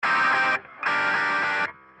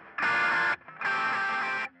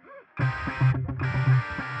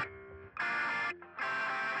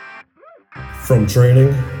From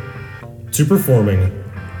training to performing,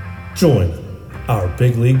 join our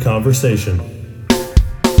big league conversation.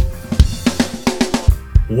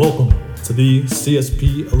 Welcome to the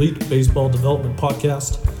CSP Elite Baseball Development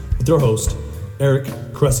Podcast with your host, Eric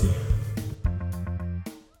Cressy.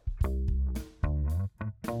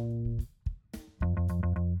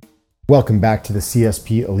 Welcome back to the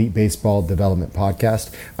CSP Elite Baseball Development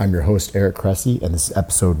Podcast. I'm your host, Eric Cressy, and this is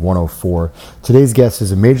episode 104. Today's guest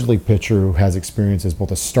is a major league pitcher who has experience as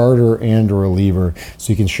both a starter and a reliever,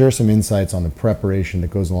 so you can share some insights on the preparation that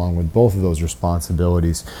goes along with both of those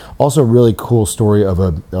responsibilities. Also, a really cool story of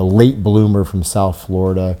a late bloomer from South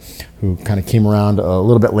Florida who kind of came around a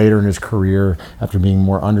little bit later in his career after being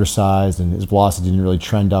more undersized, and his velocity didn't really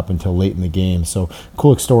trend up until late in the game. So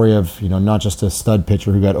cool story of, not just a stud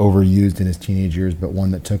pitcher who got overused in his teenage years, but one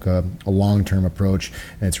that took a long-term approach,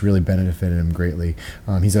 and it's really benefited him greatly.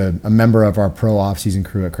 He's a member of our pro off-season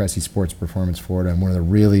crew at Cressy Sports Performance Florida, and one of the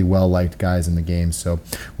really well-liked guys in the game. So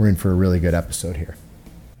we're in for a really good episode here.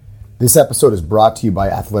 This episode is brought to you by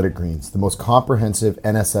Athletic Greens, the most comprehensive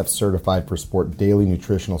NSF certified for sport daily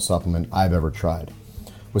nutritional supplement I've ever tried.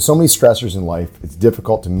 With so many stressors in life, it's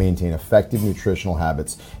difficult to maintain effective nutritional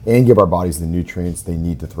habits and give our bodies the nutrients they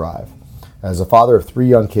need to thrive. As a father of 3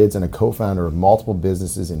 young kids and a co-founder of multiple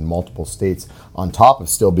businesses in multiple states, on top of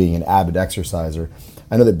still being an avid exerciser,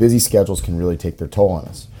 I know that busy schedules can really take their toll on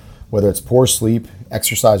us. Whether it's poor sleep,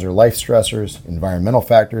 exercise or life stressors, environmental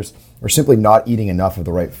factors, or simply not eating enough of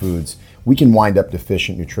the right foods, we can wind up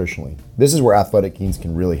deficient nutritionally. This is where Athletic Greens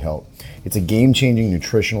can really help. It's a game-changing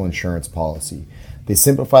nutritional insurance policy. They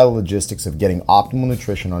simplify the logistics of getting optimal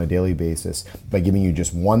nutrition on a daily basis by giving you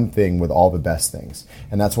just one thing with all the best things.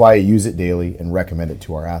 And that's why I use it daily and recommend it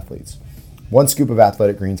to our athletes. 1 scoop of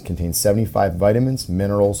Athletic Greens contains 75 vitamins,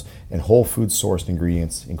 minerals, and whole food sourced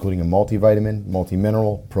ingredients, including a multivitamin,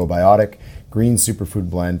 multimineral, probiotic, green superfood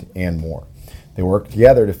blend, and more. They work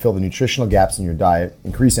together to fill the nutritional gaps in your diet,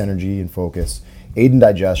 increase energy and focus, aid in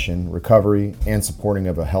digestion, recovery, and supporting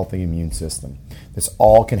of a healthy immune system. This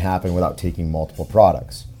all can happen without taking multiple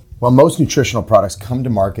products. While most nutritional products come to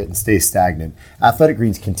market and stay stagnant, Athletic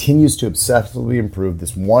Greens continues to obsessively improve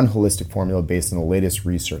this one holistic formula based on the latest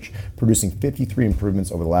research, producing 53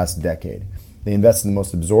 improvements over the last decade. They invest in the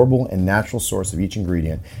most absorbable and natural source of each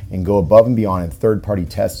ingredient and go above and beyond in third-party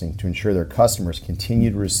testing to ensure their customers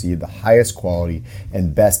continue to receive the highest quality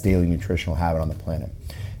and best daily nutritional habit on the planet.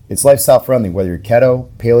 It's lifestyle friendly whether you're keto,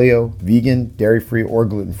 paleo, vegan, dairy-free, or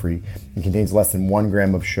gluten-free, and contains less than 1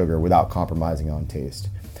 gram of sugar without compromising on taste.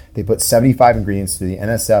 They put 75 ingredients to the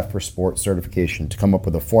NSF for Sport certification to come up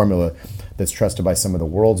with a formula that's trusted by some of the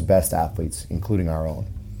world's best athletes, including our own.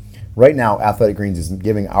 Right now, Athletic Greens is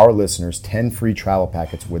giving our listeners 10 free travel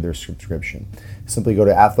packets with their subscription. Simply go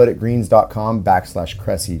to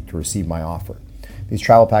athleticgreens.com/Cressy to receive my offer. These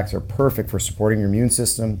travel packs are perfect for supporting your immune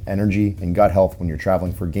system, energy, and gut health when you're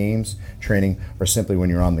traveling for games, training, or simply when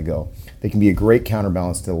you're on the go. They can be a great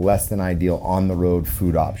counterbalance to less than ideal on-the-road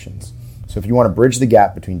food options. So if you want to bridge the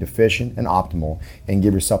gap between deficient and optimal and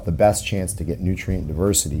give yourself the best chance to get nutrient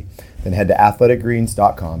diversity, then head to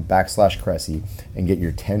athleticgreens.com/Cressy and get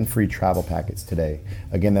your 10 free travel packets today.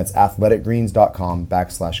 Again, that's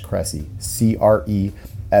athleticgreens.com/Cressy, CRESSEY.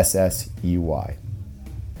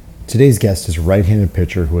 Today's guest is a right-handed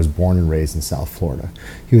pitcher who was born and raised in South Florida.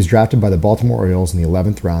 He was drafted by the Baltimore Orioles in the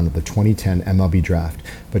 11th round of the 2010 MLB draft,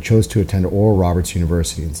 but chose to attend Oral Roberts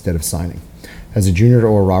University instead of signing. As a junior at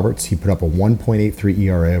Oral Roberts, he put up a 1.83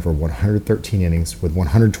 ERA over 113 innings with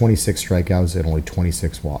 126 strikeouts and only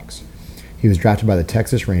 26 walks. He was drafted by the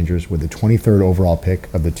Texas Rangers with the 23rd overall pick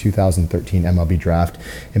of the 2013 MLB draft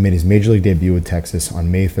and made his major league debut with Texas on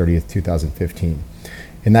May 30th, 2015.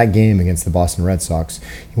 In that game against the Boston Red Sox,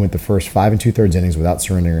 he went the first 5 2/3 innings without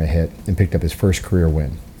surrendering a hit and picked up his first career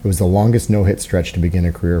win. It was the longest no-hit stretch to begin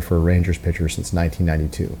a career for a Rangers pitcher since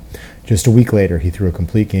 1992. Just a week later, he threw a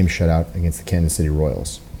complete game shutout against the Kansas City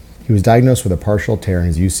Royals. He was diagnosed with a partial tear in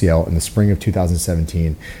his UCL in the spring of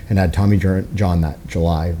 2017 and had Tommy John that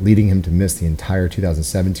July, leading him to miss the entire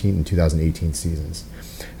 2017 and 2018 seasons.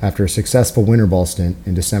 After a successful winter ball stint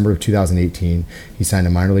in December of 2018, he signed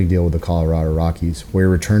a minor league deal with the Colorado Rockies, where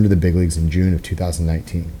he returned to the big leagues in June of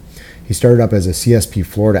 2019. He started up as a CSP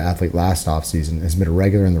Florida athlete last offseason and has been a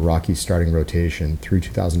regular in the Rockies starting rotation through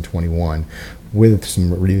 2021 with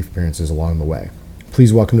some relief appearances along the way.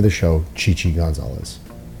 Please welcome to the show, Chichi Gonzalez.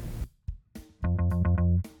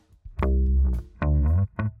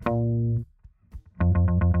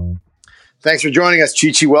 Thanks for joining us,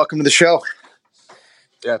 Chichi. Welcome to the show.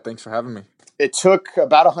 Yeah, thanks for having me. It took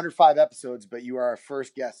about 105 episodes, but you are our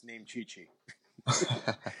first guest named Chichi.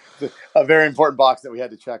 a very important box that we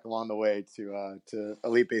had to check along the way to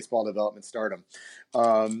elite baseball development stardom.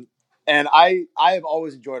 And I have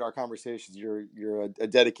always enjoyed our conversations. You're a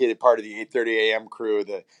dedicated part of the 8:30 a.m. crew,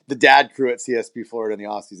 the dad crew at CSP Florida in the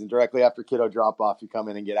off season. Directly after kiddo drop off, you come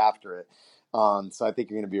in and get after it. So I think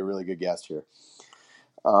you're going to be a really good guest here.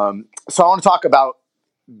 So I want to talk about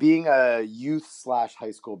being a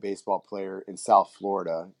youth/high school baseball player in South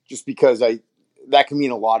Florida, just because that can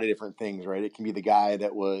mean a lot of different things, right? It can be the guy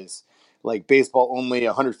that was like baseball only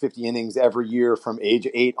 150 innings every year from age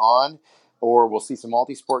 8 on, or we'll see some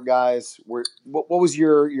multi-sport guys. What was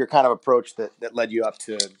your kind of approach that led you up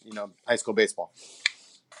to high school baseball?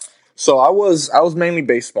 So I was mainly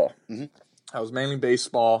baseball. Mm-hmm. I was mainly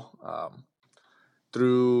baseball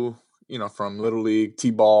through from little league,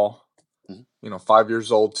 t-ball, 5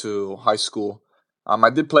 years old to high school. I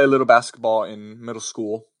did play a little basketball in middle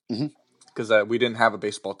school because we didn't have a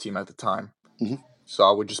baseball team at the time. Mm-hmm. So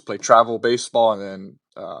I would just play travel baseball and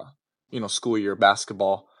then school year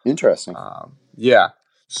basketball. Interesting. Yeah.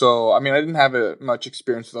 So I mean, I didn't have much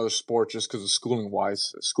experience with other sports just because of schooling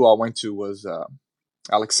wise. The school I went to was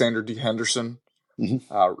Alexander D. Henderson,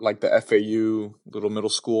 like the FAU little middle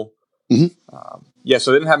school. Mm-hmm.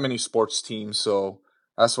 So I didn't have many sports teams, so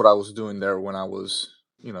that's what I was doing there when I was,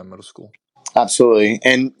 in middle school. Absolutely,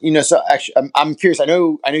 and so actually, I'm curious. I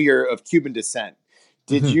know you're of Cuban descent.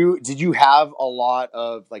 Did you have a lot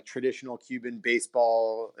of like traditional Cuban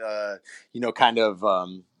baseball, kind of,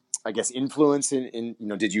 I guess, influence in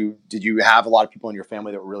did you have a lot of people in your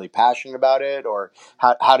family that were really passionate about it, or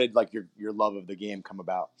how did like your love of the game come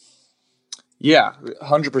about? Yeah,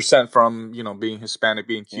 100% from being Hispanic,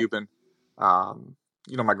 being Cuban.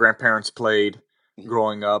 My grandparents played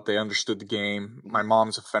growing up. They understood the game. My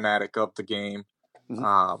mom's a fanatic of the game.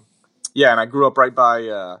 And I grew up right by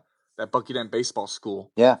that Bucky Dent baseball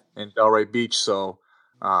school in Delray Beach. So,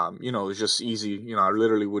 it was just easy. I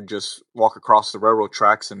literally would just walk across the railroad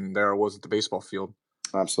tracks and there I was at the baseball field.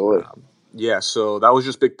 Absolutely. So that was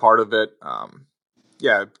just a big part of it.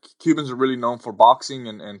 Cubans are really known for boxing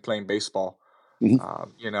and playing baseball.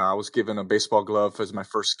 I was given a baseball glove as my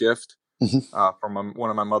first gift from one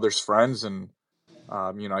of my mother's friends, and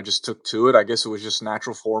I just took to it. I guess it was just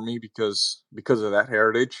natural for me because of that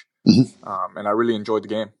heritage, and I really enjoyed the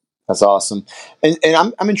game. That's awesome, and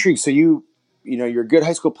I'm intrigued. So you're a good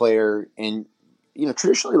high school player, and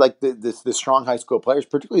traditionally like the strong high school players,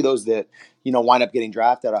 particularly those that wind up getting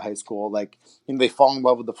drafted out of high school, like they fall in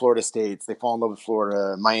love with the Florida States, they fall in love with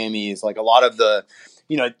Florida, Miami's, like a lot of the.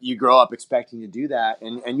 You grow up expecting to do that,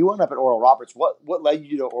 and you wound up at Oral Roberts. What led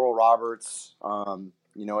you to Oral Roberts?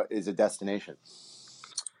 As a destination.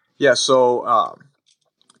 Yeah, so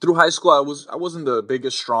through high school, I wasn't the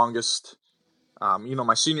biggest, strongest.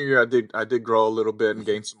 My senior year, I did grow a little bit and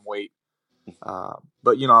gain some weight.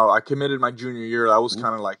 But I committed my junior year. That was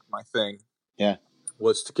kind of like my thing. Yeah,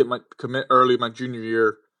 was to commit early my junior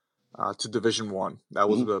year to Division I. That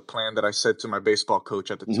was the plan that I said to my baseball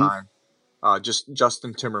coach at the time. Just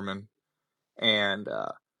Justin Timmerman. And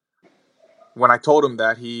when I told him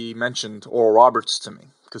that, he mentioned Oral Roberts to me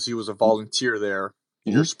because he was a volunteer there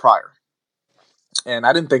years prior. And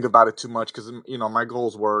I didn't think about it too much because, my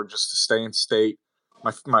goals were just to stay in state.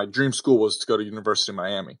 My dream school was to go to University of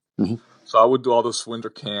Miami. So I would do all those winter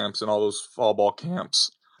camps and all those fall ball camps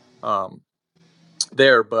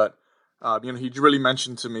there. But, he really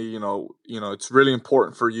mentioned to me, it's really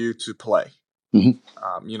important for you to play.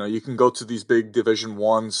 You can go to these big Division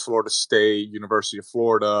I's, Florida State, University of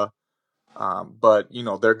Florida, but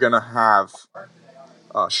they're gonna have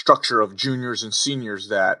a structure of juniors and seniors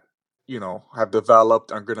that have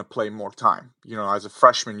developed and are gonna play more time. As a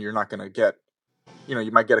freshman, you're not gonna get,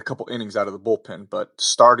 you might get a couple innings out of the bullpen, but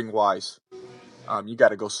starting wise, you got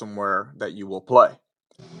to go somewhere that you will play.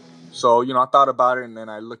 So I thought about it, and then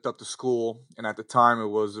I looked up the school, and at the time it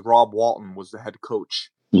was Rob Walton was the head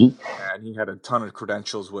coach. And he had a ton of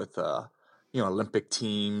credentials with, Olympic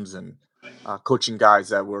teams and coaching guys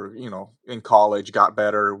that were, in college, got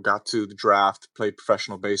better, got to the draft, played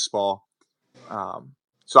professional baseball.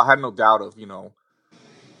 So I had no doubt of,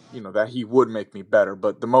 that he would make me better.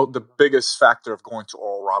 But the biggest factor of going to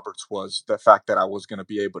Oral Roberts was the fact that I was going to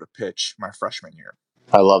be able to pitch my freshman year.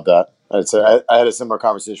 I love that. I had a similar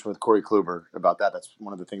conversation with Corey Kluber about that. That's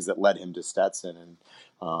one of the things that led him to Stetson.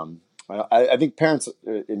 And I think parents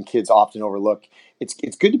and kids often overlook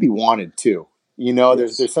it's good to be wanted too.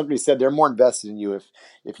 There's somebody said they're more invested in you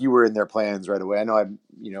if you were in their plans right away. I know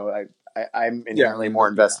I'm inherently more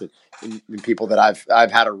invested in people that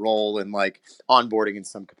I've had a role in like onboarding in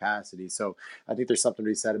some capacity. So I think there's something to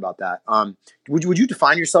be said about that. Would you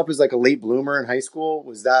define yourself as like a late bloomer in high school?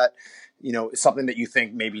 Was that something that you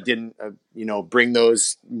think maybe didn't, bring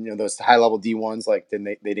those, those high level D1s, like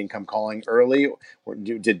they didn't come calling early, or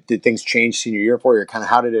did things change senior year for you? Or kind of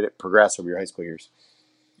how did it progress over your high school years?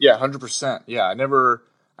 Yeah, 100%. Yeah,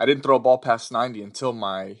 I didn't throw a ball past 90 until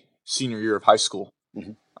my senior year of high school.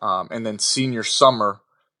 Mm-hmm. And then senior summer,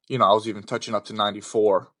 I was even touching up to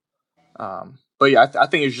 94. But yeah, I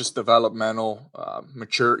think it's just developmental,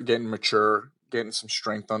 mature, getting some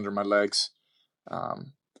strength under my legs.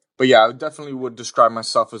 But yeah, I definitely would describe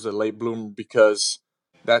myself as a late bloomer because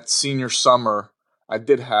that senior summer, I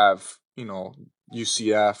did have,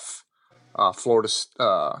 UCF, Florida,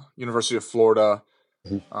 University of Florida,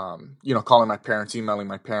 calling my parents, emailing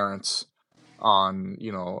my parents on,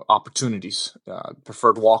 opportunities,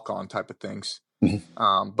 preferred walk-on type of things.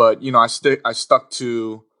 But, I stuck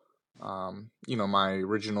to, my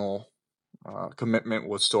original commitment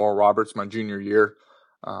was to Oral Roberts my junior year.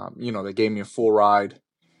 They gave me a full ride.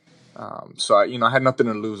 So I had nothing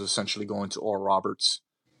to lose essentially going to Oral Roberts.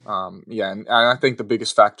 And I think the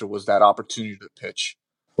biggest factor was that opportunity to pitch.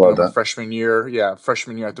 My freshman year, I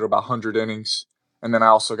threw about 100 innings, and then I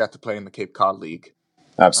also got to play in the Cape Cod League.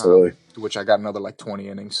 Absolutely. Which I got another like 20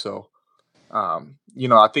 innings. So, I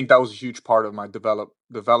think that was a huge part of my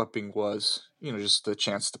developing was, just the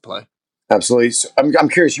chance to play. Absolutely. So I'm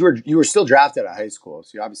curious. You were still drafted out of high school,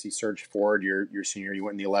 so you obviously surged forward your senior. You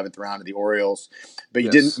went in the 11th round of the Orioles, but you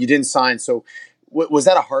didn't sign. So was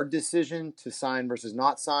that a hard decision to sign versus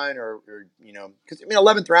not sign, or because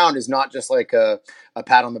 11th round is not just like a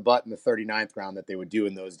pat on the butt in the 39th round that they would do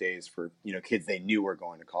in those days for kids they knew were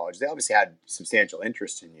going to college. They obviously had substantial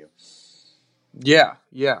interest in you. Yeah,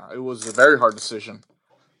 it was a very hard decision.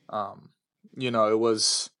 It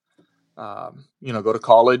was go to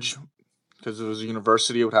college. Because it was a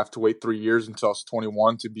university, I would have to wait 3 years until I was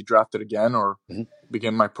 21 to be drafted again or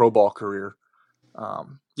begin my pro ball career.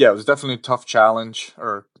 It was definitely a tough challenge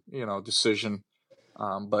or, decision.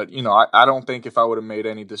 But I don't think if I would have made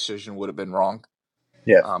any decision would have been wrong.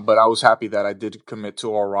 Yeah. But I was happy that I did commit to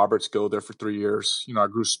Oral Roberts, go there for 3 years. I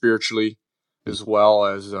grew spiritually as well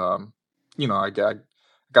as, I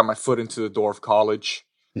got my foot into the door of college.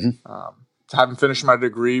 Haven't finished my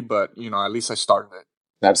degree, but, at least I started it.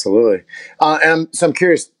 Absolutely. And so I'm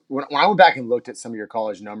curious, when I went back and looked at some of your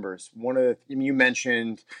college numbers, you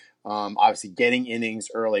mentioned obviously getting innings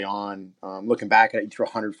early on. Looking back at it, you threw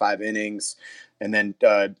 105 innings, and then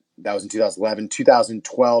that was in 2011.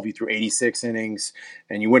 2012, you threw 86 innings,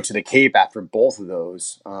 and you went to the Cape after both of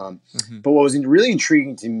those. But what was really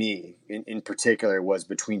intriguing to me in particular was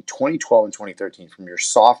between 2012 and 2013, from your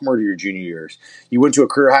sophomore to your junior years, you went to a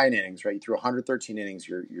career high in innings, right? You threw 113 innings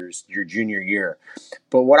your junior year.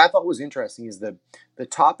 But what I thought was interesting is the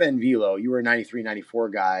top end velo. You were a 93, 94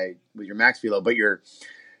 guy with your max velo, but your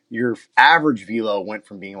average velo went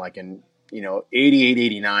from being like an 88,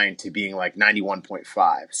 89 to being like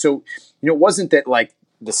 91.5. So, it wasn't that like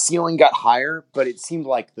the ceiling got higher, but it seemed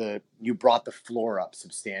like you brought the floor up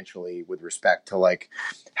substantially with respect to like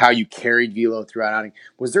how you carried velo throughout outing.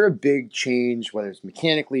 Was there a big change, whether it's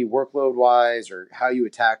mechanically, workload wise, or how you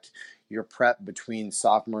attacked your prep between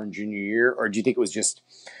sophomore and junior year? Or do you think it was just,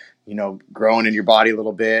 growing in your body a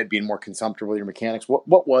little bit, being more consumptive with your mechanics?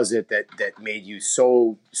 What was it that made you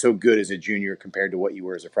so good as a junior compared to what you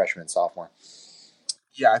were as a freshman and sophomore?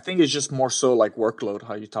 Yeah, I think it's just more so like workload,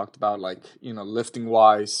 how you talked about, like, lifting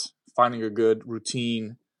wise, finding a good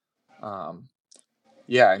routine. And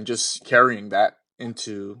just carrying that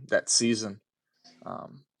into that season.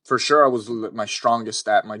 For sure, I was my strongest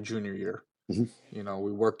at my junior year.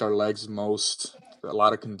 We worked our legs most, a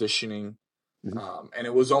lot of conditioning. And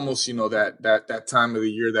it was almost, that time of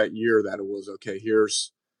the year, that it was, okay,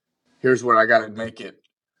 here's where I got to make it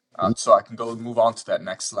so I can go move on to that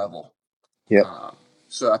next level. Yeah.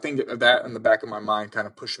 So I think that in the back of my mind kind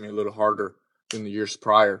of pushed me a little harder than the years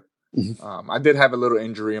prior. I did have a little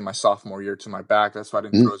injury in my sophomore year to my back. That's why I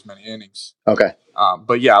didn't throw as many innings. Okay.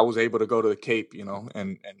 But yeah, I was able to go to the Cape,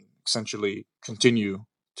 and essentially continue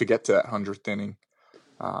to get to that 100th inning.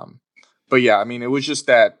 But yeah, I mean, it was just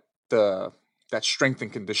that strength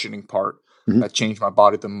and conditioning part that changed my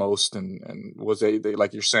body the most, and was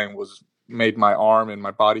like you're saying, was made my arm and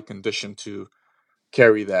my body conditioned to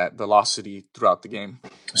carry that velocity throughout the game.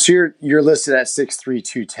 So you're listed at 6'3",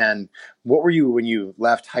 210. What were you when you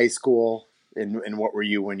left high school, and what were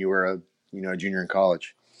you when you were a junior in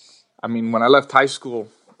college? I mean, when I left high school,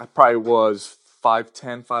 I probably was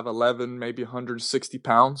 5'10", 5'11", maybe 160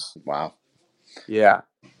 pounds. Wow. Yeah.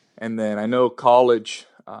 And then I know college,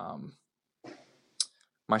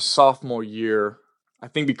 my sophomore year, I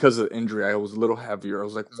think because of the injury, I was a little heavier. I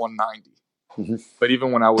was like 190. But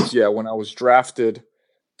even when I was drafted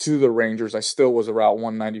to the Rangers, I still was around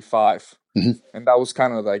 195. Mm-hmm. And that was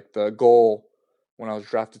kind of like the goal when I was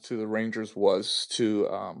drafted to the Rangers, was to,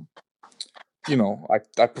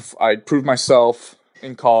 I proved myself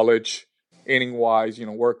in college, inning wise,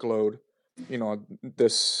 workload.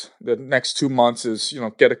 The next 2 months is,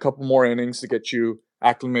 get a couple more innings to get you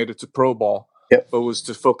acclimated to pro ball. Yep. But was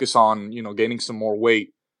to focus on, gaining some more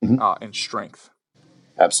weight and strength.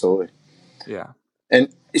 Absolutely. Yeah.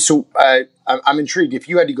 And so I'm intrigued if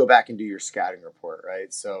you had to go back and do your scouting report,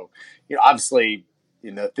 right? So, obviously,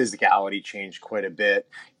 the physicality changed quite a bit.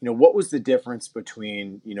 What was the difference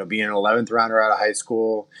between, being an 11th rounder out of high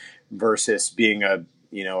school versus being a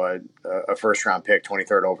first round pick,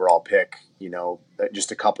 23rd overall pick,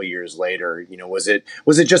 just a couple years later? Was it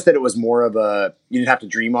just that it was more of you didn't have to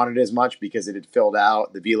dream on it as much because it had filled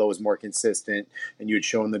out, the velo was more consistent, and you had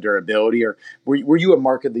shown the durability? Or were you a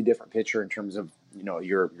markedly different pitcher in terms of,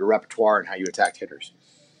 your repertoire and how you attacked hitters?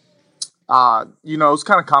 It was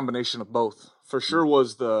kind of a combination of both. For sure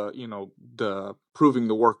was the proving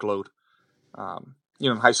the workload.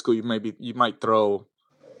 In high school, you might throw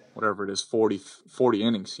whatever it is, 40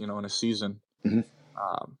 innings, in a season. Mm-hmm.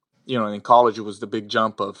 In college, it was the big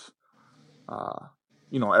jump of,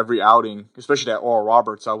 every outing, especially at Oral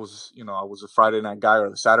Roberts. I was a Friday night guy or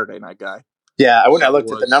the Saturday night guy. Yeah, when I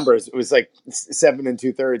looked at the numbers, it was like 7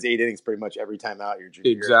 2/3, 8 innings pretty much every time out your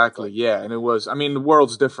junior year. Exactly, yeah. And it was, the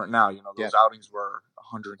world's different now. Those outings were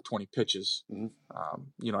 120 pitches,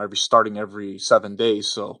 mm-hmm. every 7 days.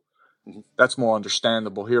 So that's more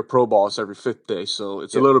understandable. Here, pro ball is every 5th day, so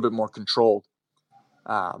it's a little bit more controlled.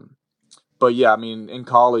 But yeah, in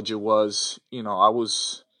college, it was, I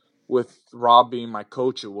was with Rob being my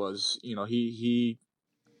coach. It was, he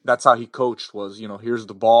that's how he coached, was, here's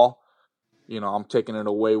the ball. I'm taking it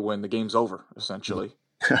away when the game's over, essentially.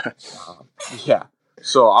 Yeah.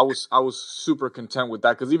 So I was super content with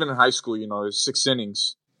that, because even in high school, it was 6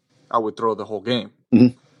 innings, I would throw the whole game.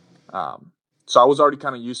 Mm-hmm. So I was already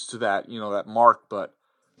kind of used to that, that mark. But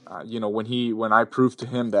when I proved to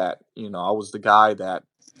him that, I was the guy that,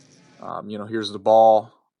 here's the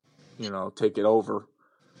ball, take it over.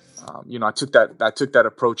 I took that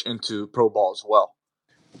approach into pro ball as well.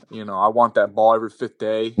 I want that ball every 5th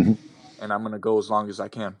day. Mm-hmm. And I'm going to go as long as I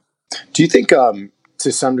can. Do you think,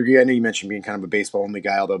 to some degree, I know you mentioned being kind of a baseball only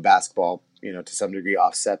guy, although basketball, to some degree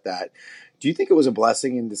offset that. Do you think it was a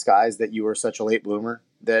blessing in disguise that you were such a late bloomer,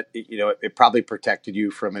 that, it probably protected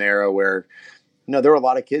you from an era where, there were a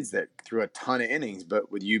lot of kids that threw a ton of innings,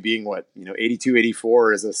 but with you being 82,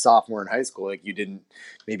 84 as a sophomore in high school, like, you didn't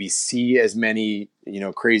maybe see as many,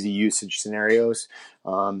 crazy usage scenarios,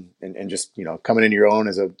 and just, coming into your own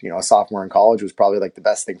as a sophomore in college was probably like the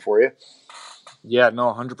best thing for you? Yeah,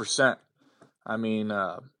 no, 100%. I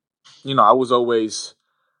was always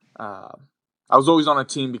on a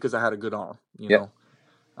team because I had a good arm,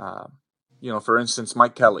 for instance,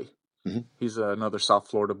 Mike Kelly, mm-hmm. he's another South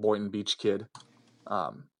Florida Boynton Beach kid.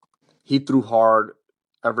 He threw hard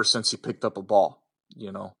ever since he picked up a ball,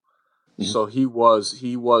 mm-hmm. So he was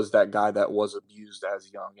that guy that was abused as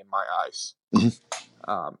young in my eyes.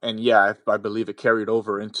 Mm-hmm. And yeah, I believe it carried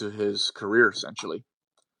over into his career, essentially.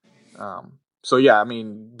 So yeah,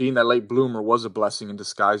 being that late bloomer was a blessing in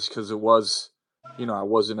disguise, because it was, I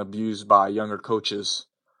wasn't abused by younger coaches.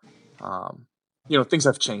 Things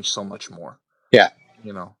have changed so much more. Yeah.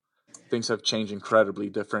 Things have changed incredibly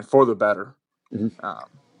different for the better.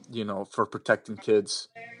 Mm-hmm. For protecting kids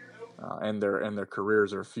and their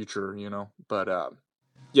careers or future. But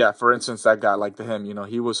yeah, for instance, that guy, like him,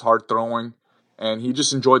 he was hard throwing, and he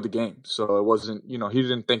just enjoyed the game. So it wasn't, he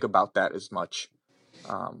didn't think about that as much.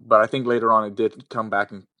 But I think later on it did come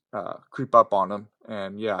back and creep up on him.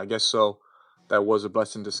 And yeah, I guess so. That was a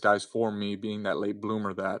blessing in disguise for me, being that late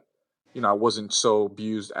bloomer, that, I wasn't so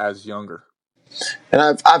abused as younger. And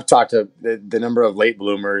I've talked to the number of late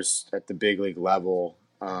bloomers at the big league level.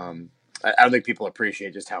 I don't think people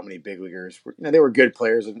appreciate just how many big leaguers were. They were good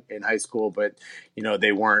players in high school, but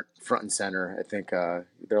they weren't front and center. I think there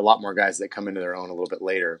are a lot more guys that come into their own a little bit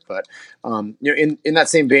later. But in that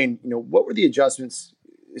same vein, what were the adjustments?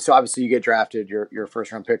 So obviously you get drafted, you're a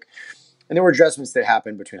first round pick, and there were adjustments that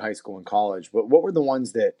happened between high school and college. But what were the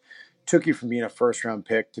ones that took you from being a first round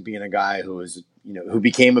pick to being a guy who was, who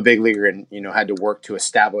became a big leaguer and, had to work to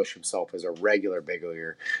establish himself as a regular big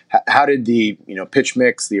leaguer? How did the, pitch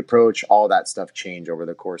mix, the approach, all that stuff change over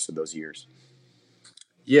the course of those years?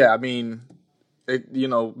 Yeah, being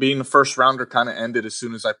the first rounder kind of ended as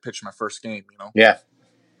soon as I pitched my first game, Yeah.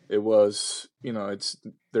 It was,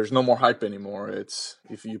 there's no more hype anymore. It's,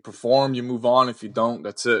 if you perform, you move on. If you don't,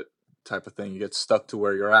 that's it, type of thing. You get stuck to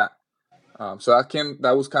where you're at. So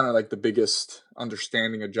that was kind of like the biggest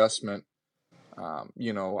understanding adjustment. I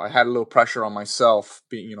had a little pressure on myself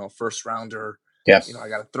being, first rounder. Yeah. I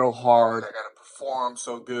got to throw hard. I got to perform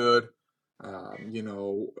so good.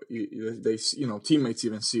 Teammates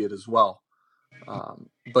even see it as well.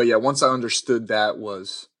 But yeah, once I understood that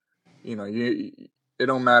was, it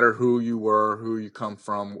don't matter who you were, who you come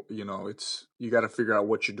from, you got to figure out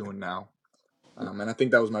what you're doing now. And I think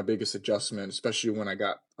that was my biggest adjustment, especially when I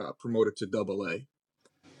got promoted to AA.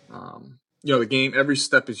 The game, every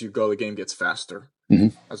step as you go, the game gets faster.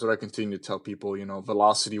 Mm-hmm. That's what I continue to tell people,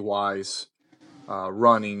 velocity wise,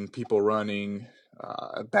 people running,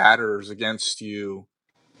 batters against you,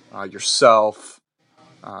 yourself.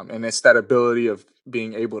 And it's that ability of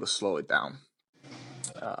being able to slow it down.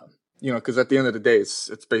 Because at the end of the day,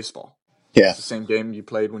 it's baseball. Yeah. It's the same game you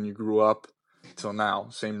played when you grew up till now.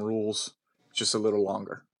 Same rules, just a little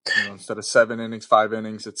longer. Instead of 7 innings, 5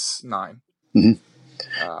 innings, it's 9.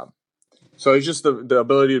 Mm-hmm. So it's just the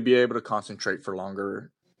ability to be able to concentrate for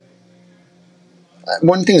longer.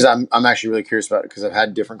 One of the things I'm actually really curious about, because I've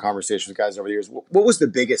had different conversations with guys over the years. What was the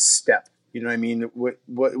biggest step? You know what I mean? What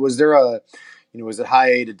was there was it high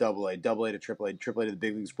A to AA to AAA to the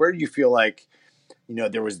big leagues? Where do you feel like,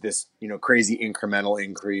 there was this, crazy incremental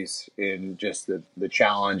increase in just the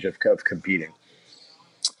challenge of competing?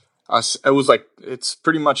 It was like, it's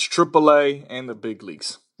pretty much AAA and the big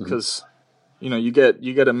leagues, because, you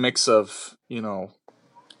get a mix of,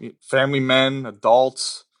 family men,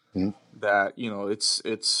 adults, that,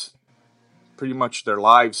 it's pretty much their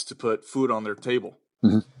lives to put food on their table.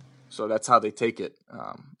 Mm-hmm. So that's how they take it.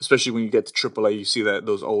 Especially when you get to AAA, you see that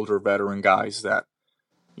those older veteran guys that,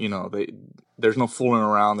 there's no fooling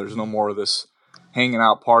around. There's no more of this hanging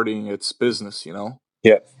out, partying. It's business,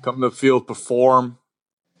 Yeah. Come to the field, perform,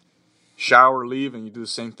 shower, leave, and you do the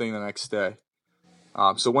same thing the next day.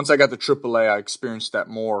 So once I got to AAA, I experienced that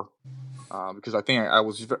more, because I think I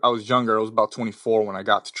was younger. I was about 24 when I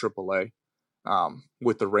got to AAA,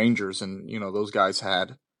 with the Rangers, and those guys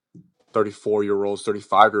had 34-year-olds,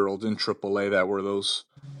 35-year-olds in AAA that were those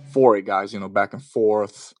 4A guys, back and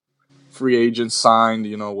forth, free agents signed,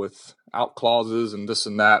 with out clauses and this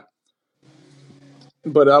and that.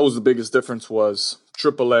 But that was the biggest difference, was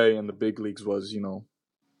AAA and the big leagues was,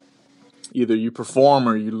 either you perform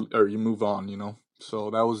or you move on, So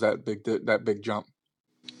that was that big jump.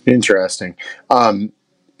 Interesting.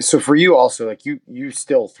 So for you also, like you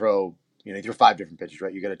still throw, you throw 5 different pitches,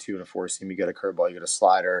 right? You got a 2 and a 4 seam, you got a curveball, you got a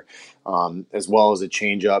slider, as well as a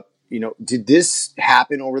changeup. Did this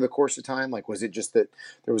happen over the course of time? Like, was it just that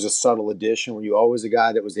there was a subtle addition? Were you always a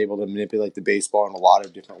guy that was able to manipulate the baseball in a lot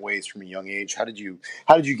of different ways from a young age? How did you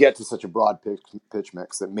get to such a broad pitch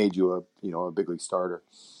mix that made you a big league starter?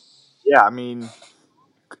 Yeah, I mean,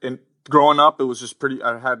 growing up, it was just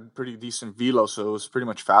I had pretty decent velo, so it was pretty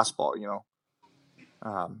much fastball.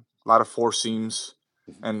 A lot of 4 seams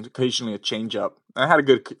and occasionally a changeup. I had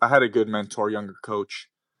a good mentor, younger coach,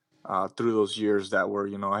 through those years that were,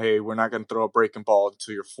 hey, we're not going to throw a breaking ball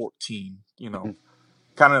until you're 14.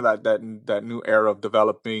 Kind of that new era of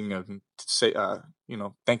developing and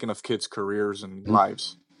thinking of kids' careers and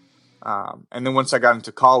lives. And then once I got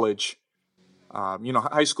into college,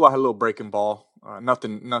 high school, I had a little breaking ball,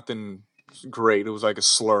 nothing great. It was like a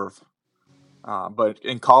slurve. But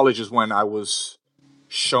in college is when I was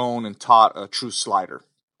shown and taught a true slider.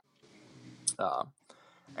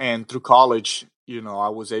 And through college, I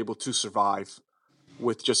was able to survive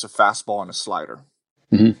with just a fastball and a slider.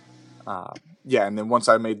 Mm-hmm. And then once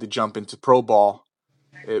I made the jump into pro ball,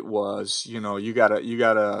 it was, you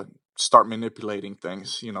gotta start manipulating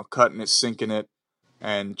things, cutting it, sinking it,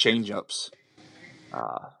 and change-ups.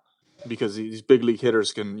 Because these big league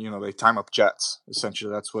hitters can, they time up jets.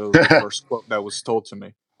 Essentially, that's what was the first quote that was told to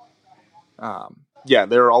me.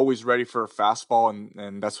 They're always ready for a fastball,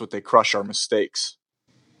 and that's what they crush our mistakes.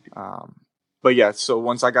 So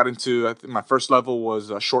once I got into, my first level was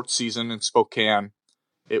a short season in Spokane.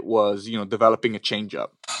 It was, developing a changeup.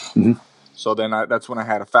 Mm-hmm. So then that's when I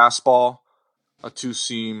had a fastball, a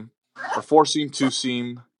 2-seam, a 4-seam,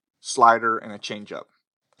 2-seam, slider, and a changeup.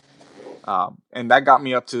 And that got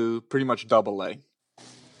me up to pretty much AA.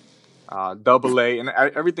 AA, and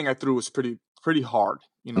everything I threw was pretty hard.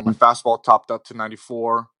 My fastball topped up to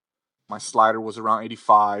 94. My slider was around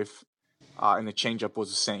 85. And the changeup was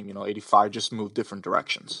the same, 85, just moved different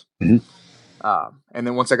directions. Mm-hmm. And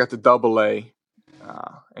then once I got to AA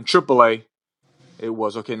and AAA, it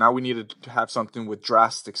was okay. Now we needed to have something with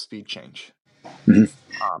drastic speed change. Mm-hmm.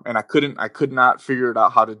 And I could not figure it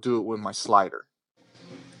out how to do it with my slider.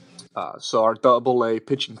 So our AA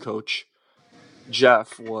pitching coach,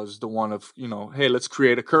 Jeff, was the one of, hey, let's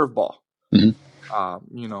create a curveball. you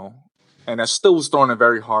know, and I still was throwing it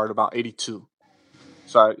very hard, about 82.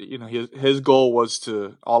 So his goal was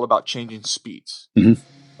to all about changing speeds.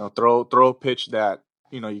 Throw a pitch that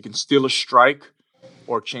you can steal a strike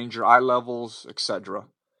or change your eye levels, etc.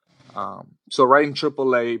 So right in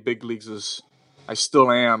AAA big leagues I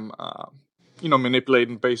still am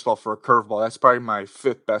manipulating baseball for a curveball. That's probably my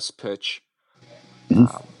 5th best pitch.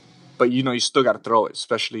 But you still got to throw it,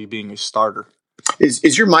 especially being a starter.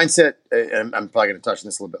 Is your mindset? And I'm probably going to touch on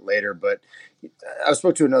this a little bit later, but I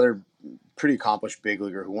spoke to another pretty accomplished big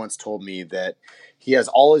leaguer who once told me that he has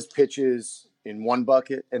all his pitches in one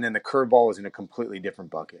bucket, and then the curveball is in a completely different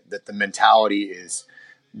bucket. That the mentality is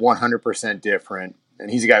 100% different, and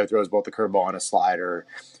he's a guy who throws both the curveball and a slider.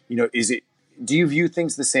 Do you view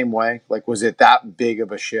things the same way? Like, was it that big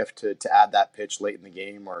of a shift to add that pitch late in the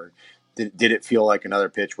game, or did it feel like another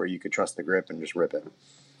pitch where you could trust the grip and just rip it?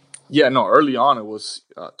 Yeah, no, early on it was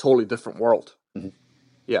a totally different world.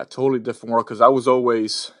 Yeah, totally different world, because I was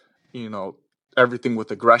always, everything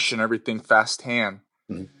with aggression, everything fast hand.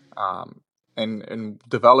 And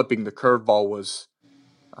developing the curveball was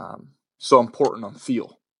so important on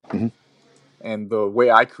feel. And the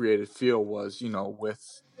way I created feel was,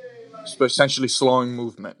 with essentially slowing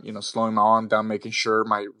movement, slowing my arm down, making sure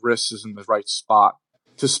my wrist is in the right spot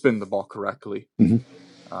to spin the ball correctly.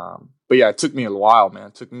 But yeah, it took me a while, man.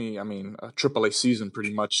 It took me, a AAA season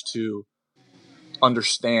pretty much to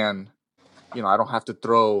understand, I don't have to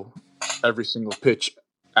throw every single pitch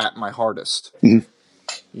at my hardest.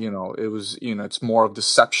 It was, it's more of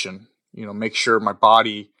deception, make sure my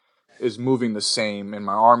body is moving the same and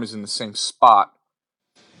my arm is in the same spot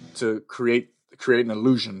to create an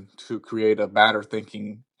illusion, to create a batter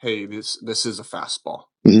thinking, hey, this is a fastball.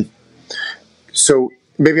 So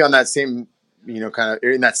maybe on that same, kind of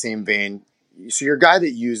in that same vein, so you're a guy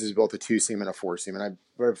that uses both a 2-seam and a 4-seam. And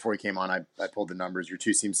right before you came on, I pulled the numbers. Your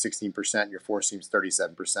 2-seam's 16%, your 4-seam's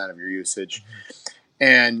 37% of your usage.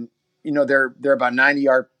 And, they're about 90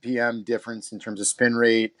 RPM difference in terms of spin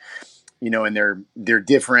rate, and they're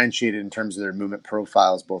differentiated in terms of their movement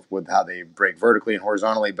profiles, both with how they break vertically and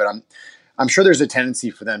horizontally. But I'm sure there's a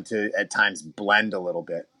tendency for them to at times blend a little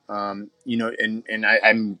bit. I'm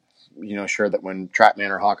sure that when TrackMan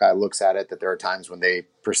or Hawkeye looks at it, that there are times when they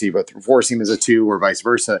perceive a 4-seam as a 2 or vice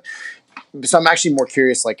versa. So I'm actually more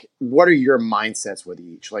curious, like, what are your mindsets with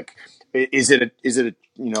each? Like, is it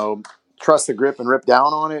a trust the grip and rip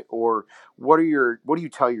down on it, or what do you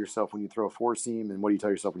tell yourself when you throw a 4-seam, and what do you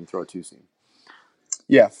tell yourself when you throw a 2-seam?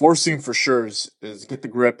 Yeah, 4-seam for sure is get the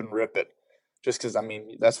grip and rip it. Just because,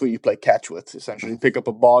 that's what you play catch with, essentially. You pick up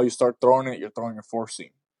a ball, you start throwing it, you're throwing a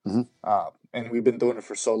 4-seam. And we've been doing it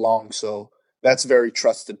for so long, so that's very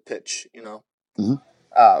trusted pitch,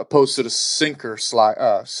 opposed to the sinker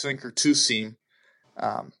 2-seam.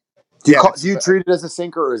 Do you treat it as a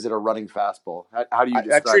sinker, or is it a running fastball? How do you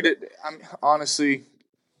describe I treat it? Honestly,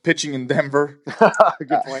 pitching in Denver.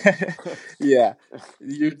 Good point. Yeah,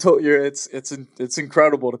 it's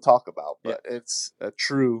incredible to talk about, but it's a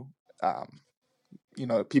true.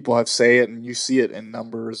 People have say it, and you see it in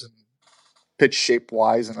numbers and pitch shape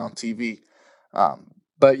wise and on TV.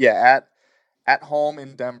 But yeah, at home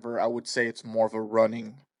in Denver, I would say it's more of a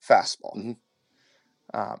running fastball.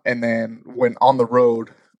 And then when on the road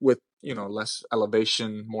with less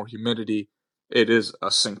elevation, more humidity, it is a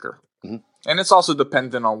sinker. And it's also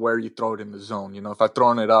dependent on where you throw it in the zone. If I'm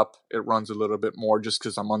throwing it up, it runs a little bit more just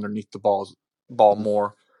because I'm underneath the ball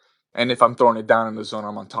more. And if I'm throwing it down in the zone,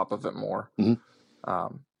 I'm on top of it more.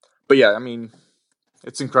 But yeah,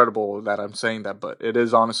 it's incredible that I'm saying that, but it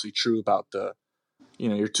is honestly true about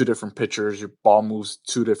your 2 different pitchers. Your ball moves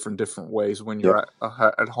 2 different ways when you're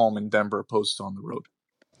at home in Denver opposed to on the road.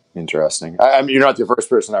 Interesting. You're not the first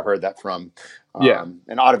person I've heard that from. And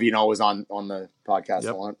Ottavino was on the podcast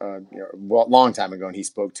a long time ago, and he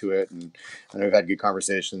spoke to it. And I know we've had good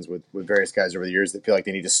conversations with various guys over the years that feel like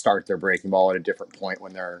they need to start their breaking ball at a different point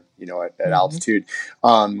when they're at altitude.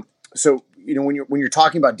 So when you're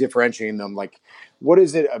talking about differentiating them, like, what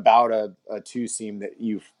is it about a 2-seam that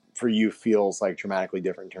for you feels like dramatically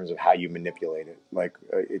different in terms of how you manipulate it? Like,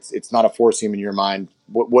 it's not a 4-seam in your mind.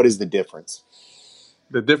 What is the difference?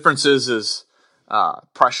 The difference is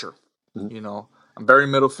pressure. I'm very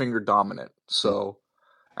middle finger dominant. So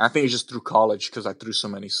I think it's just through college, because I threw so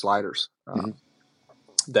many sliders,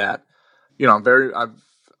 that I'm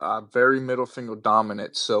very middle finger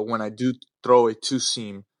dominant. So when I do throw a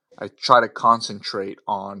 2-seam, I try to concentrate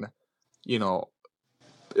on a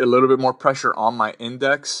little bit more pressure on my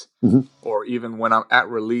index, or even when I'm at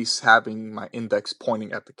release, having my index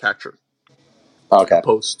pointing at the catcher.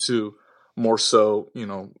 Opposed to more so,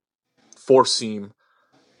 4-seam,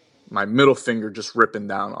 my middle finger just ripping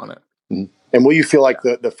down on it. Mm-hmm. And will you feel like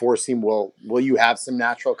the four seam will you have some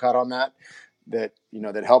natural cut on that that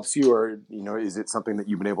helps you, or is it something that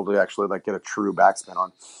you've been able to actually like get a true backspin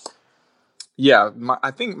on? Yeah,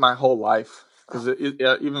 I think my whole life, because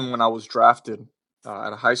even when I was drafted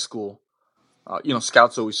at a high school,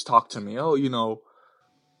 scouts always talk to me. Oh,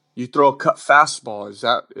 you throw a cut fastball. Is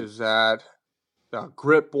that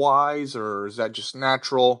grip wise, or is that just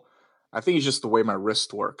natural? I think it's just the way my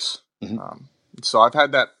wrist works. Mm-hmm. So I've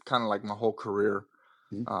had that kind of like my whole career,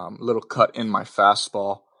 little cut in my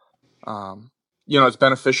fastball. It's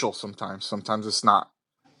beneficial sometimes. Sometimes it's not.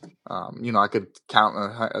 I could count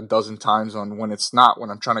a dozen times on when it's not, when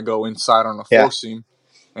I'm trying to go inside on a four seam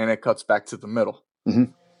and it cuts back to the middle.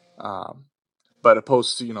 Mm-hmm. But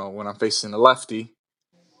opposed to, when I'm facing a lefty,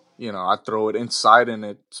 I throw it inside and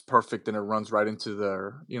it's perfect and it runs right into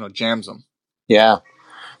their, jams them. Yeah.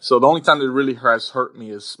 So the only time that it really has hurt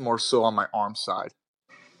me is more so on my arm side.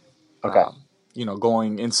 Okay.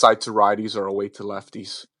 Going inside to righties or away to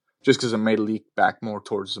lefties, just because it may leak back more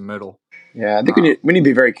towards the middle. Yeah, I think we need to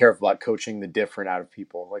be very careful about coaching the different out of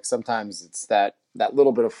people. Like sometimes it's that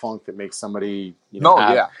little bit of funk that makes somebody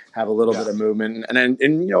have a little bit of movement. And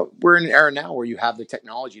we're in an era now where you have the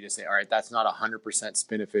technology to say, all right, that's not 100%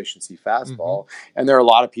 spin efficiency fastball. Mm-hmm. And there are a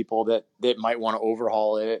lot of people that might want to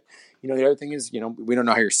overhaul it. The other thing is, we don't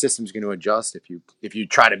know how your system's going to adjust if you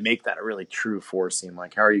try to make that a really true four seam.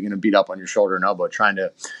 Like, how are you going to beat up on your shoulder and elbow trying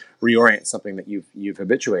to reorient something that you've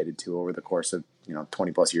habituated to over the course of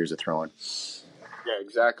 20 plus years of throwing? Yeah,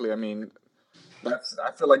 exactly. I mean,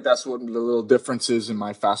 I feel like that's what the little difference is in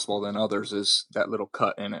my fastball than others, is that little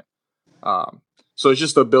cut in it. So it's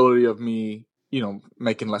just the ability of me,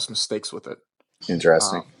 making less mistakes with it.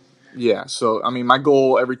 Interesting. Yeah. So, I mean, my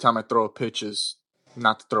goal every time I throw a pitch is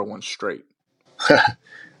not to throw one straight.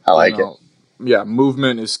 I like it. Yeah.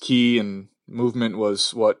 Movement is key, and movement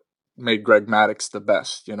was what made Greg Maddux the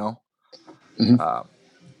best, Mm-hmm.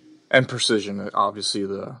 And precision, obviously,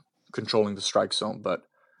 the controlling the strike zone. But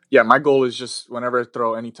yeah, my goal is just whenever I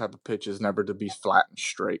throw any type of pitch is never to be flat and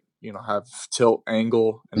straight, have tilt,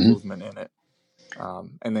 angle, and movement in it.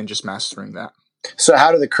 And then just mastering that. So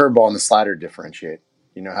how do the curveball and the slider differentiate?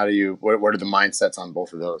 How do you, what are the mindsets on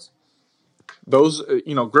both of those? Those,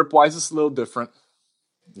 grip wise, it's a little different.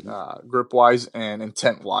 Grip wise and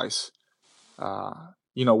intent wise.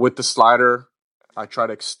 With the slider, I try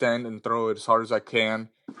to extend and throw it as hard as I can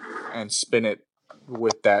and spin it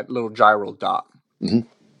with that little gyro dot. Mm-hmm.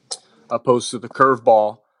 Opposed to the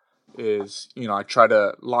curveball is, I try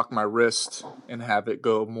to lock my wrist and have it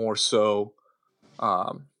go more so,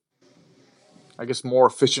 I guess, more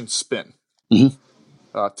efficient spin,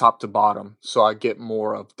 top to bottom. So I get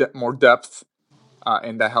more depth,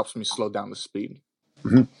 and that helps me slow down the speed.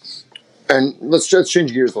 Mm-hmm. And let's just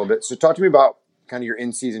change gears a little bit. So talk to me about kind of your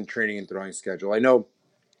in-season training and throwing schedule. I know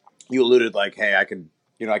you alluded like, hey, I could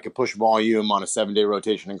push volume on a 7-day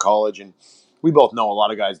rotation in college, and we both know a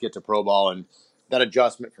lot of guys get to pro ball, and that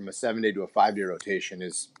adjustment from a 7-day to a 5-day rotation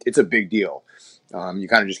it's a big deal. You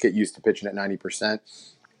kind of just get used to pitching at 90%.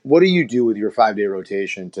 What do you do with your 5-day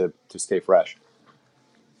rotation to stay fresh?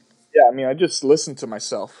 Yeah, I mean, I just listen to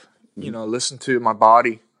myself, listen to my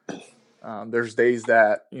body. There's days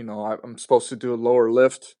that, I'm supposed to do a lower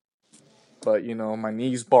lift, but, my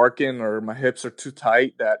knees barking or my hips are too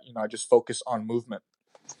tight that, I just focus on movement.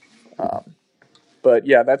 But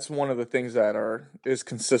yeah, that's one of the things that is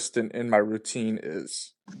consistent in my routine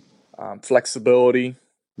is flexibility,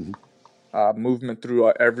 movement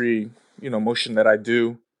through every, motion that I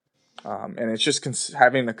do. And it's just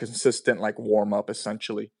having a consistent like warm up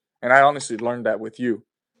essentially. And I honestly learned that with you.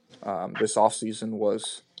 This off season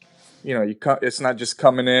was, it's not just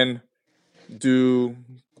coming in, do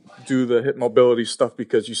the hip mobility stuff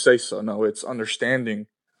because you say so. No, it's understanding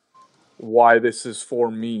why this is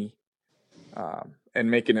for me,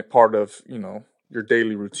 and making it part of, your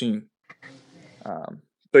daily routine.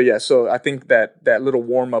 But yeah, so I think that little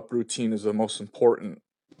warm up routine is the most important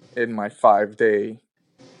in my 5-day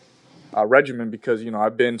regimen because,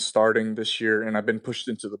 I've been starting this year and I've been pushed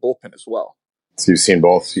into the bullpen as well. So you've seen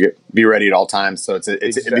both. You be ready at all times. So exactly.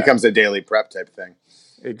 It becomes a daily prep type thing.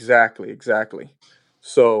 Exactly.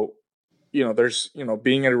 So, there's,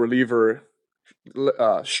 being a reliever,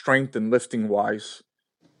 strength and lifting wise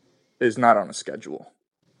is not on a schedule.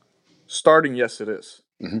 Starting, yes, it is.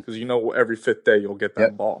 Because, every 5th day you'll get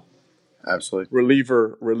that ball. Absolutely.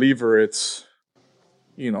 Reliever, it's,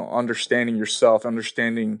 understanding yourself,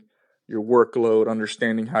 understanding your workload,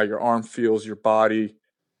 understanding how your arm feels, your body,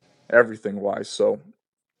 everything wise. So,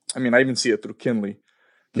 I mean, I even see it through Kinley.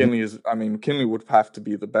 Kinley would have to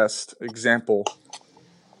be the best example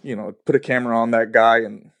put a camera on that guy,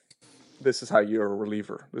 and this is how you're a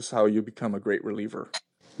reliever. This is how you become a great reliever.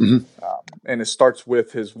 Mm-hmm. And it starts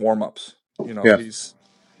with his warm-ups. Yeah.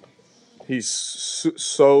 He's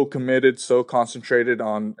so committed, so concentrated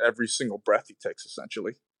on every single breath he takes,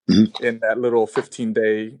 essentially, in that little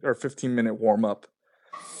 15-day or 15-minute warm-up.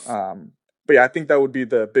 But yeah, I think that would be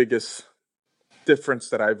the biggest difference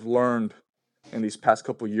that I've learned in these past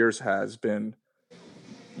couple of years has been,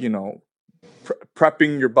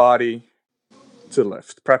 prepping your body to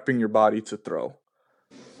lift, prepping your body to throw.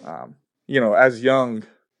 As young,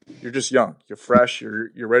 you're just young, you're fresh,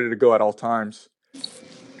 you're ready to go at all times.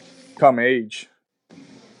 Come age,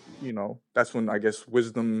 that's when I guess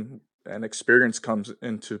wisdom and experience comes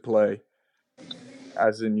into play.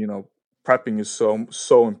 As in, prepping is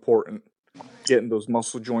so important. Getting those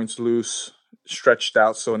muscle joints loose, stretched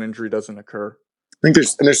out, so an injury doesn't occur. I think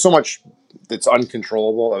there's so much that's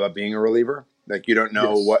uncontrollable about being a reliever. Like, you don't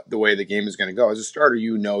know what the way the game is going to go. As a starter,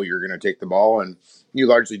 you're going to take the ball, and you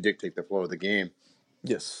largely dictate the flow of the game.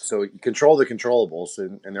 Yes. So you control the controllables,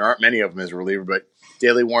 and there aren't many of them as a reliever, but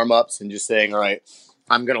daily warm-ups and just saying, all right,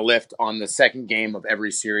 I'm going to lift on the second game of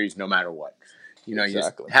every series no matter what. You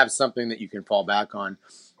just have something that you can fall back on.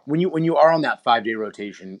 When you are on that 5-day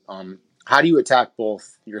rotation, how do you attack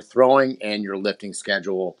both your throwing and your lifting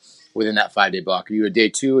schedule within that 5-day block? Are you a day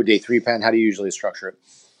 2, a day 3 pen? How do you usually structure it?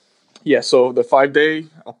 Yeah, so the 5-day,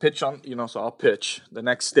 I'll pitch on, so I'll pitch. The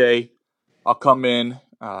next day, I'll come in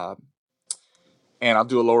and I'll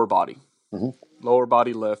do a lower body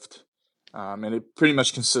lift. And it pretty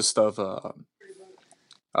much consists of a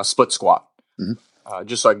split squat,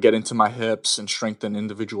 just so I get into my hips and strengthen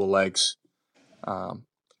individual legs.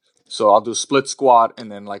 So I'll do a split squat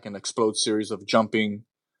and then like an explode series of jumping,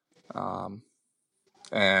 and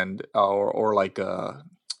or like a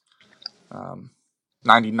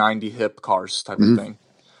 90-90 hip cars type of thing.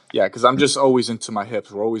 Yeah, because I'm just always into my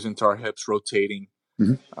hips. We're always into our hips rotating.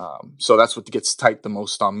 So that's what gets tight the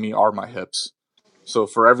most on me are my hips. So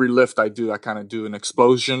for every lift I do, I kind of do an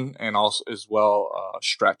explosion and also as well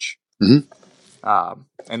stretch. And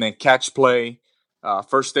then catch play.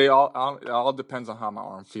 First day, it all depends on how my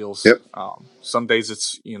arm feels. Yep. Some days it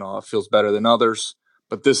feels better than others.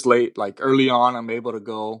 But this late, like early on, I'm able to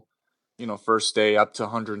go, first day up to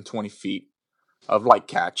 120 feet of light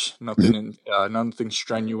catch. Nothing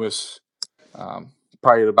strenuous.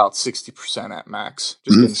 Probably at about 60% at max,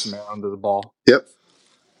 just getting some air under the ball. Yep.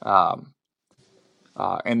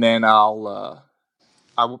 And then I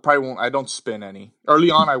don't spin any. Early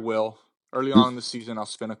on, I will. Early on in the season, I'll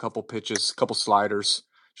spin a couple pitches, a couple sliders,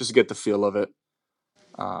 just to get the feel of it.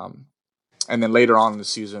 And then later on in the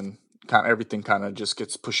season, everything just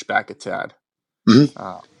gets pushed back a tad.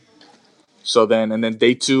 So then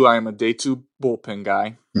day 2, I am a day 2 bullpen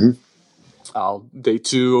guy. Day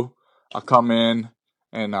 2, I'll come in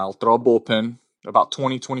and I'll throw a bullpen, about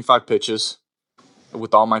 20, 25 pitches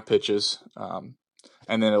with all my pitches. And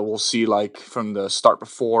then we'll see, like, from the start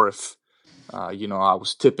before, if, I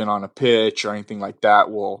was tipping on a pitch or anything like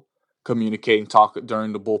that, we'll communicate and talk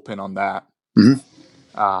during the bullpen on that. And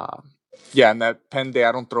that pen day,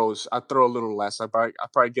 I throw a little less. I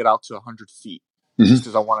probably get out to 100 feet just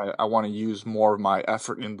because I want to use more of my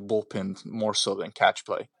effort in the bullpen more so than catch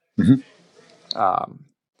play.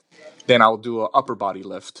 Then I'll do an upper body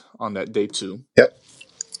lift on that day 2. Yep.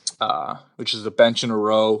 Which is a bench in a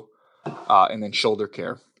row, and then shoulder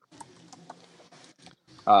care,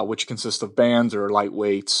 which consists of bands or light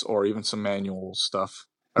weights or even some manual stuff.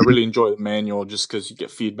 I really enjoy the manual just because you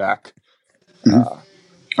get feedback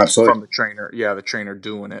Absolutely. from the trainer. Yeah, the trainer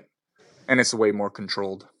doing it, and it's way more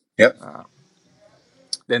controlled. Yep.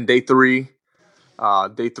 Then day 3, I'll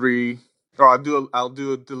do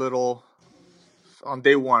the little. On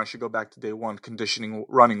day 1, I should go back to day 1, conditioning,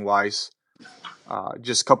 running wise,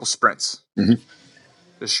 just a couple sprints.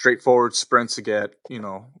 Just straightforward sprints to get,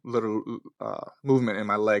 little movement in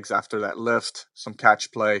my legs after that lift, some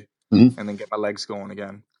catch play, and then get my legs going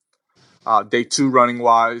again. Day 2, running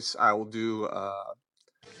wise, I will do a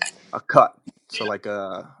cut. So like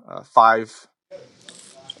a 5,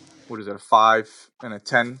 a 5 and a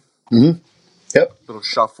 10? Yep. Little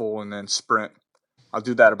shuffle and then sprint. I'll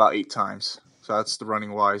do that about 8 times. So that's the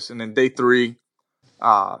running wise. And then day 3,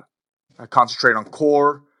 I concentrate on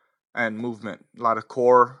core and movement, a lot of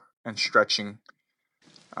core and stretching,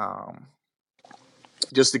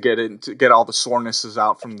 just to get all the sorenesses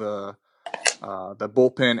out from the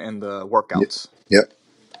bullpen and the workouts. Yep.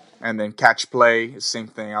 And then catch play, same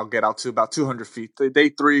thing. I'll get out to about 200 feet. Day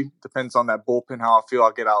 3 depends on that bullpen how I feel.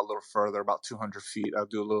 I'll get out a little further, about 200 feet. I'll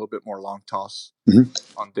do a little bit more long toss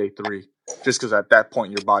on day 3, just because at that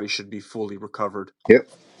point your body should be fully recovered. Yep.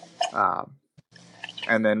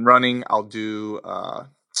 And then running, I'll do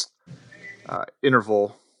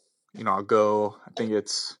interval. I'll go, I think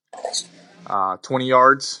it's 20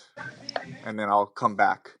 yards, and then I'll come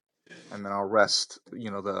back, and then I'll rest,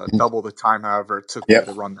 the double the time, however it took me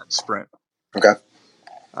to run that sprint. Okay.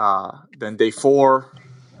 Then day 4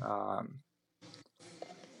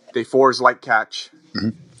 is light catch.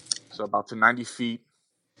 So about to 90 feet,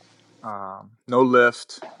 no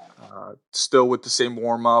lift, still with the same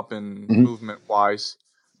warm up and movement wise,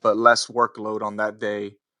 but less workload on that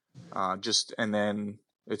day. And then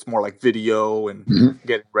it's more like video and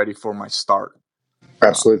getting ready for my start.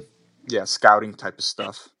 Absolutely. Scouting type of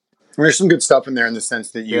stuff. There's some good stuff in there in the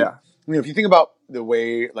sense that if you think about the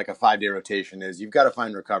way like a 5-day rotation is, you've got to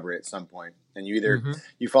find recovery at some point. And you either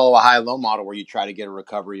you follow a high-low model where you try to get a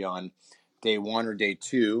recovery on day 1 or day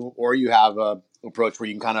 2, or you have a approach where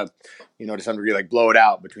you can kind of, to some degree, like blow it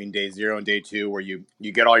out between day 0 and day 2, where you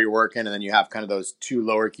get all your work in, and then you have kind of those 2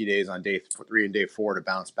 lower key days on day 3 and day 4 to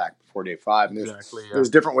bounce back before day 5. And there's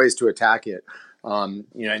different ways to attack it. And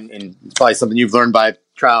it's probably something you've learned by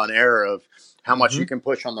trial and error of how much you can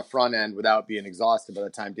push on the front end without being exhausted by the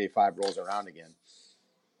time day 5 rolls around again.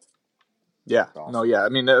 Yeah. Awesome. No, yeah. I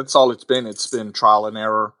mean, that's all it's been. It's been trial and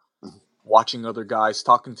error, watching other guys,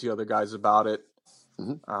 talking to other guys about it.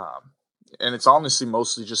 And it's honestly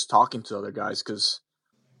mostly just talking to other guys because,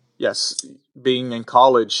 yes, being in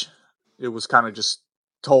college, it was kind of just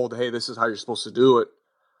told, hey, this is how you're supposed to do it.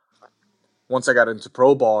 Once I got into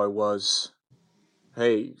pro ball, it was,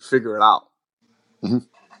 hey, figure it out.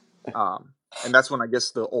 And that's when I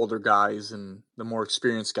guess the older guys and the more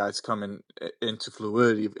experienced guys come into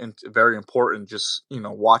fluidity, and very important, just,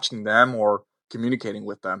 watching them or communicating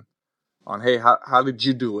with them on, hey, how did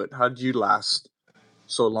you do it? How did you last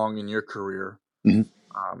so long in your career?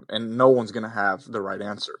 And no one's going to have the right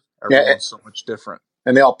answer. Everyone's so much different.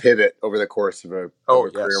 And they all pivot over the course of a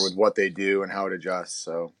career with what they do and how it adjusts.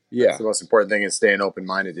 So that's the most important thing, is staying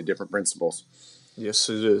open-minded to different principles. Yes,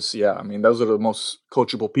 it is. Yeah. I mean, those are the most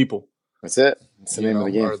coachable people. That's it. That's the name of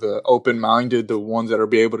the game. Are the open-minded, the ones that are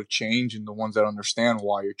be able to change, and the ones that understand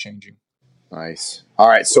why you're changing. Nice. All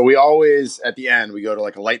right. So we always, at the end, we go to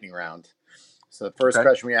like a lightning round. So the first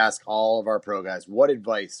question we ask all of our pro guys: what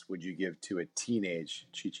advice would you give to a teenage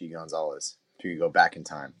Chichi Gonzalez if you could go back in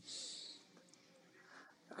time?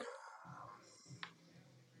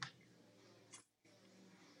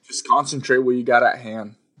 Just concentrate what you got at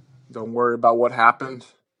hand. Don't worry about what happened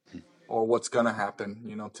or what's going to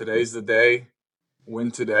happen. Today's the day.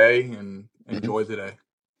 Win today and enjoy today.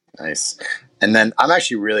 Nice. And then I'm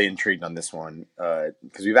actually really intrigued on this one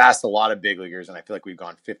because we've asked a lot of big leaguers, and I feel like we've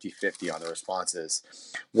gone 50-50 on the responses.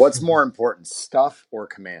 What's more important, stuff or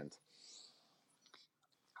command?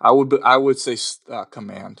 I would say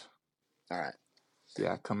command. All right.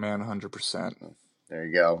 Yeah, command 100%. There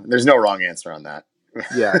you go. There's no wrong answer on that.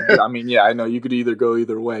 Yeah, I mean, I know you could either go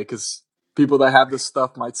either way, because people that have the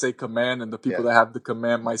stuff might say command, and the people that have the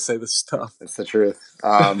command might say the stuff. That's the truth.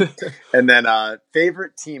 And then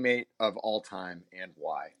favorite teammate of all time and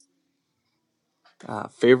why?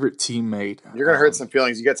 Favorite teammate. You're gonna hurt some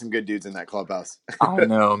feelings. You got some good dudes in that clubhouse. I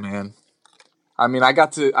know, man. I mean, I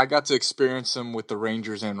got to experience him with the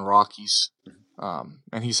Rangers and Rockies,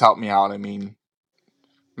 and he's helped me out. I mean,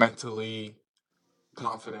 mentally,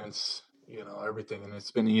 confidence, everything, and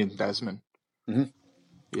it's been Ian Desmond.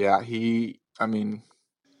 Yeah, he's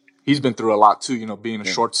been through a lot too. Being a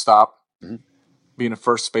shortstop, being a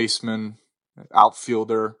first baseman,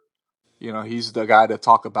 outfielder. He's the guy to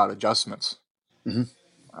talk about adjustments.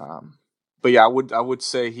 But yeah, I would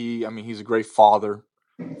say he's a great father.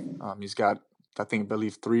 He's got, I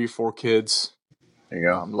believe 3 or 4 kids. There you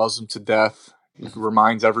go. Loves them to death. He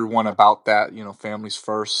reminds everyone about that. Families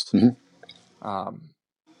first.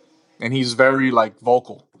 And he's very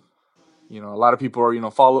vocal. A lot of people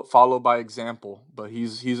are follow by example, but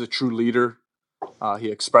he's a true leader. He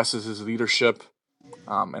expresses his leadership,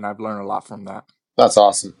 and I've learned a lot from that. That's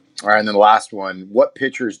awesome. All right, and then the last one: what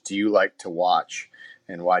pitchers do you like to watch,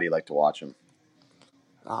 and why do you like to watch them?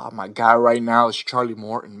 My guy right now is Charlie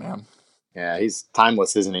Morton, man. Yeah, he's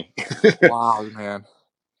timeless, isn't he? Wow, man.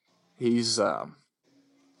 He's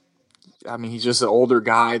he's just an older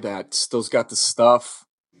guy that still's got the stuff.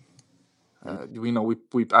 I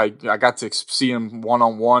got to see him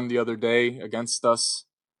one-on-one the other day against us.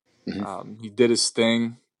 He did his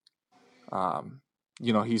thing.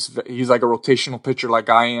 He's like a rotational pitcher like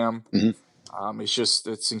I am.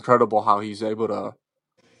 It's incredible how he's able to,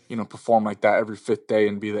 perform like that every 5th day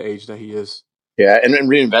and be the age that he is. Yeah, and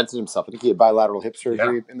reinvented himself. I think he had bilateral hip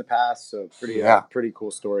surgery in the past, so pretty cool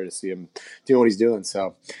story to see him doing what he's doing.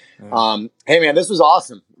 So, hey man, this was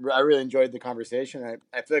awesome. I really enjoyed the conversation.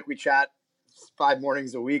 I feel like we chat 5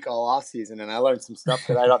 mornings a week all off season, and I learned some stuff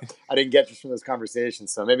that I didn't get just from those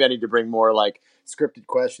conversations. So maybe I need to bring more like scripted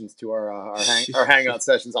questions to our hangout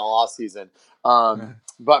sessions all off season.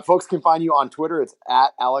 But folks can find you on Twitter. It's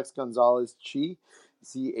at Alex Gonzalez Chi.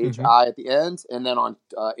 CHI at the end, and then on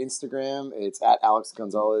Instagram it's at Alex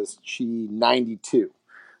Gonzalez Chi 92.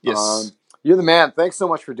 Yes, you're the man. Thanks so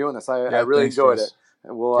much for doing this. I really enjoyed it,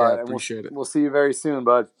 and we'll appreciate it. We'll see you very soon,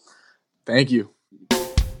 bud. Thank you.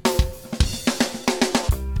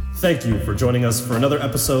 Thank you for joining us for another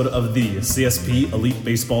episode of the CSP Elite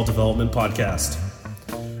Baseball Development Podcast.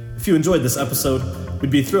 If you enjoyed this episode, we'd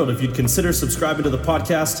be thrilled if you'd consider subscribing to the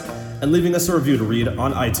podcast and leaving us a review to read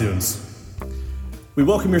on iTunes. We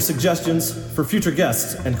welcome your suggestions for future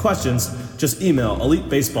guests and questions. Just email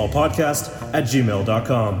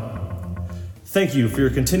elitebaseballpodcast@gmail.com. Thank you for your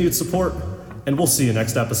continued support, and we'll see you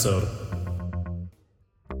next episode.